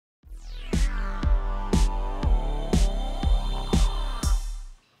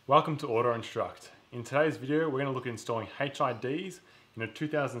Welcome to AutoInstruct. In today's video, we're going to look at installing HIDs in a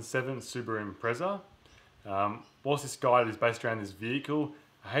 2007 Subaru Impreza. Whilst this guide is based around this vehicle,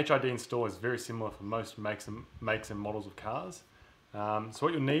 a HID install is very similar for most makes and models of cars. So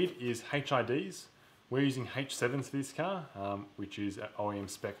what you'll need is HIDs. We're using H7s for this car, which is an OEM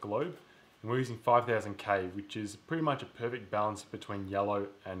spec globe. And we're using 5000K, which is pretty much a perfect balance between yellow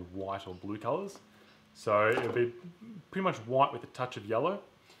and white or blue colors. So it'll be pretty much white with a touch of yellow.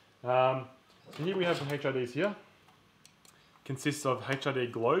 So here we have the HIDs here. Consists of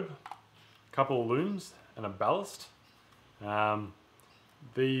HID globe, a couple of looms and a ballast.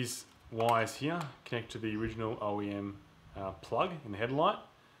 These wires here connect to the original OEM plug in the headlight.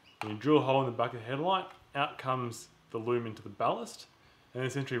 When you drill a hole in the back of the headlight, out comes the loom into the ballast, and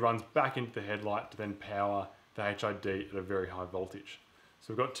essentially runs back into the headlight to then power the HID at a very high voltage. So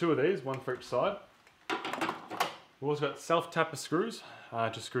we've got two of these, one for each side. We've also got self-tapper screws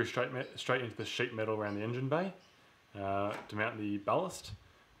to screw straight into the sheet metal around the engine bay to mount the ballast.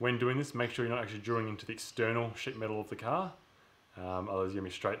 When doing this, make sure you're not actually drilling into the external sheet metal of the car, otherwise you're going to be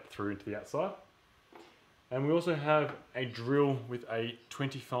straight through into the outside. And we also have a drill with a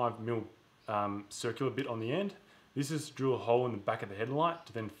 25mm circular bit on the end. This is to drill a hole in the back of the headlight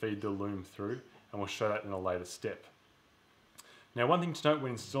to then feed the loom through, and we'll show that in a later step. Now, one thing to note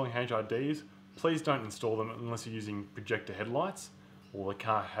when installing HIDs, please don't install them unless you're using projector headlights or the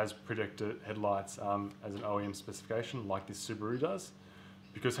car has projector headlights as an OEM specification like this Subaru does,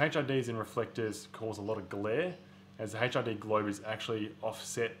 because HIDs and reflectors cause a lot of glare, as the HID globe is actually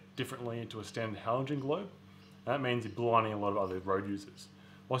offset differently to a standard halogen globe. That means you're blinding a lot of other road users.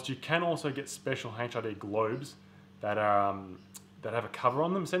 Whilst you can also get special HID globes that have a cover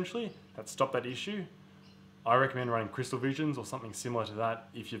on them essentially that stop that issue, I recommend running crystal visions or something similar to that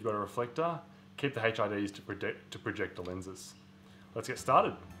if you've got a reflector. Keep the HIDs to projector lenses. Let's get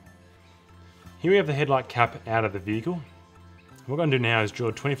started. Here we have the headlight cap out of the vehicle. What we're going to do now is drill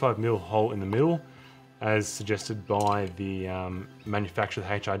a 25mm hole in the middle as suggested by the manufacturer of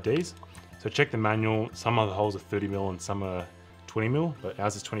the HIDs. So check the manual, some of the holes are 30mm and some are 20mm, but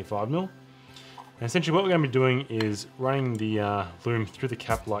ours is 25mm. And essentially what we're going to be doing is running the loom through the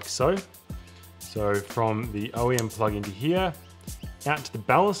cap like so. So from the OEM plug into here, out to the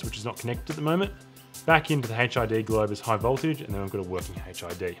ballast, which is not connected at the moment, back into the HID globe as high voltage, and then we've got a working HID. So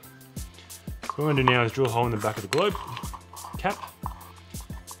what we're going to do now is drill a hole in the back of the globe, cap,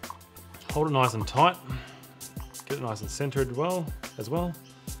 hold it nice and tight, get it nice and centered as well,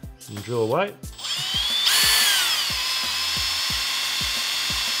 and drill away.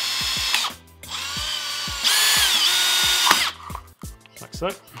 Like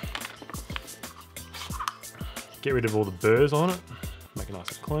so. Get rid of all the burrs on it, make it nice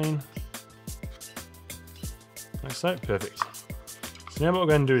and clean. Like so, perfect. So now what we're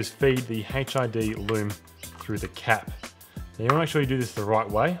going to do is feed the HID loom through the cap. Now you want to make sure you do this the right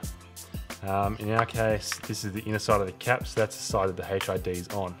way. In our case, this is the inner side of the cap, so that's the side that the HID is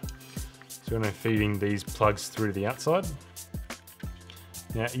on. So we're going to be feeding these plugs through to the outside.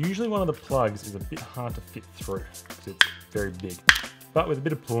 Now usually one of the plugs is a bit hard to fit through because it's very big, but with a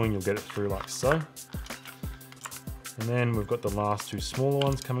bit of pulling you'll get it through like so. And then we've got the last two smaller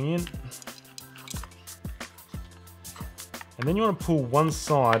ones coming in. And then you want to pull one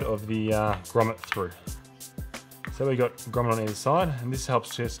side of the grommet through. So we've got grommet on either side, and this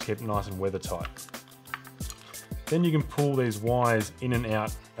helps just keep it nice and weather tight. Then you can pull these wires in and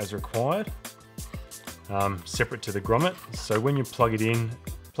out as required, separate to the grommet. So when you plug it in,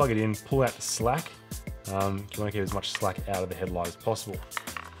 pull out the slack. You want to keep as much slack out of the headlight as possible.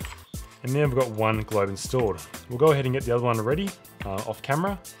 And then we've got one globe installed. We'll go ahead and get the other one ready off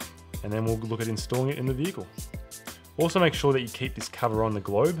camera, and then we'll look at installing it in the vehicle. Also make sure that you keep this cover on the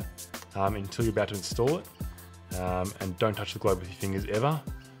globe until you're about to install it, and don't touch the globe with your fingers ever.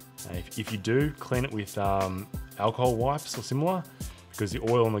 If you do, clean it with alcohol wipes or similar, because the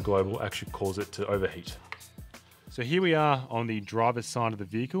oil on the globe will actually cause it to overheat. So here we are on the driver's side of the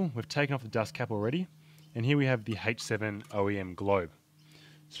vehicle. We've taken off the dust cap already, and here we have the H7 OEM globe.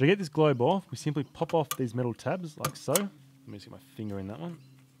 So to get this globe off, we simply pop off these metal tabs like so. Let me just get my finger in that one.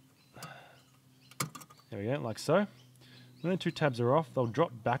 There we go, like so. When the two tabs are off, they'll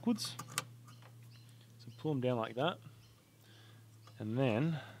drop backwards. So pull them down like that. And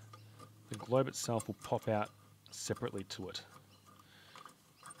then the globe itself will pop out separately to it.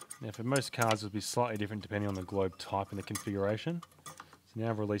 Now for most cars, it'll be slightly different depending on the globe type and the configuration. So now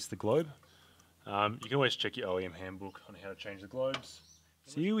I've released the globe. You can always check your OEM handbook on how to change the globes.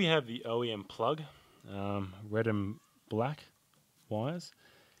 So here we have the OEM plug, red and black wires,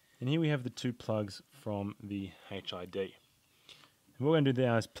 and here we have the two plugs from the HID. And what we're going to do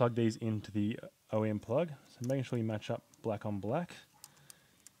now is plug these into the OEM plug. So making sure you match up black on black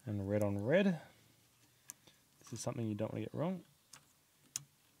and red on red. This is something you don't want to get wrong.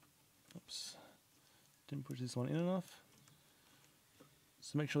 Oops, didn't push this one in enough.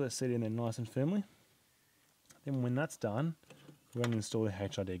 So make sure they're seated in there nice and firmly. Then when that's done, we're going to install the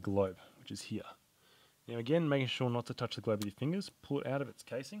HID globe, which is here. Now again, making sure not to touch the globe with your fingers, pull it out of its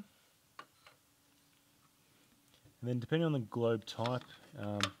casing. And then depending on the globe type,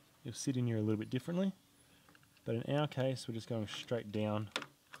 it'll sit in here a little bit differently. But in our case, we're just going straight down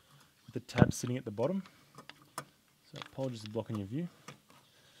with the tab sitting at the bottom. So apologies for blocking your view.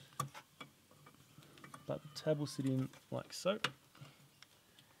 But the tab will sit in like so.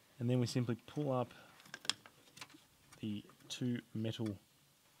 And then we simply pull up the two metal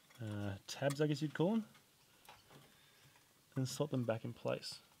tabs, I guess you'd call them, and slot them back in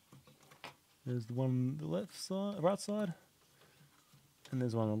place. There's the one on the left side, right side, and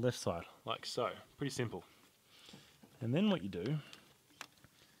there's one on the left side, like so. Pretty simple. And then what you do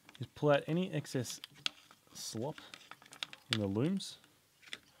is pull out any excess slop in the looms.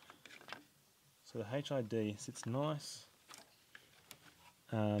 So the HID sits nice,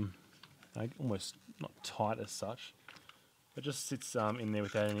 almost not tight as such, but just sits in there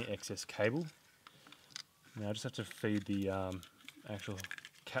without any excess cable. Now I just have to feed the actual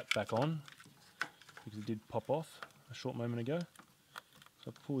cap back on because it did pop off a short moment ago.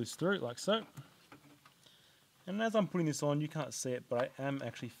 So I pull this through like so. And as I'm putting this on, you can't see it, but I am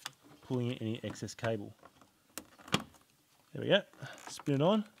actually pulling in any excess cable. There we go, spin it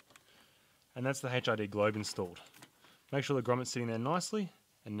on, and that's the HID globe installed. Make sure the grommet's sitting there nicely,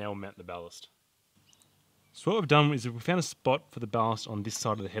 and now we'll mount the ballast. So what we've done is we found a spot for the ballast on this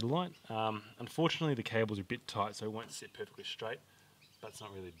side of the headlight. Unfortunately the cables are a bit tight, so it won't sit perfectly straight. That's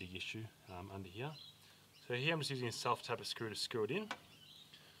not really a big issue under here. So here I'm just using a self-tapper screw to screw it in.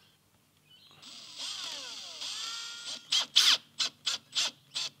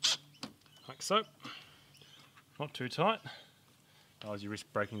 Like so. Not too tight, otherwise you risk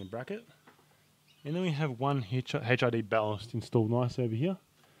breaking the bracket. And then we have one HID ballast installed nice over here.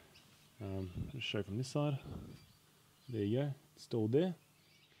 Just show from this side. There you go, installed there.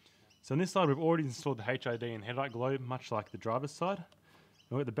 So on this side we've already installed the HID and headlight globe, much like the driver's side.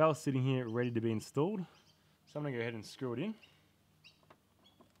 And we've got the ballast sitting here ready to be installed. So I'm going to go ahead and screw it in.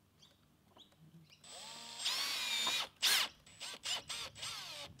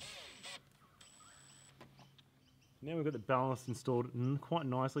 Now we've got the ballast installed quite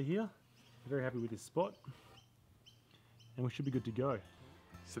nicely here. Very happy with this spot. And we should be good to go.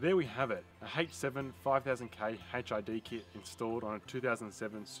 So there we have it, a H7 5000K HID kit installed on a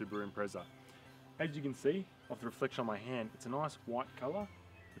 2007 Subaru Impreza. As you can see, off the reflection on my hand, it's a nice white colour,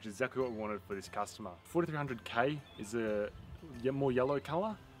 which is exactly what we wanted for this customer. 4300K is a more yellow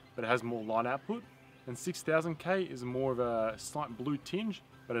colour, but it has more light output. And 6000K is more of a slight blue tinge,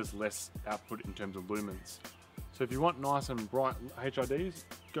 but has less output in terms of lumens. So if you want nice and bright HIDs,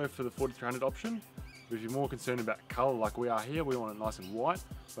 go for the 4300 option. But if you're more concerned about colour like we are here, we want it nice and white,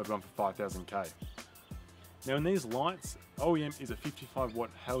 we've gone for 5000K. Now in these lights, OEM is a 55 watt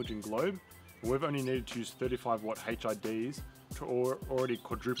halogen globe, but we've only needed to use 35 watt HIDs to already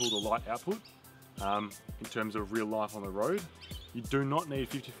quadruple the light output in terms of real life on the road. You do not need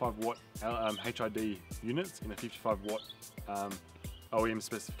 55 watt HID units in a 55 watt OEM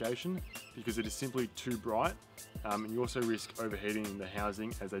specification because it is simply too bright, and you also risk overheating the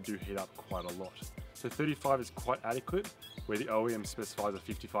housing as they do heat up quite a lot. So 35 is quite adequate where the OEM specifies a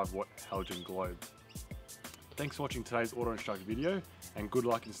 55 watt halogen globe. Thanks for watching today's AutoInstruct video and good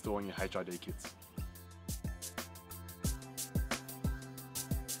luck installing your HID kits.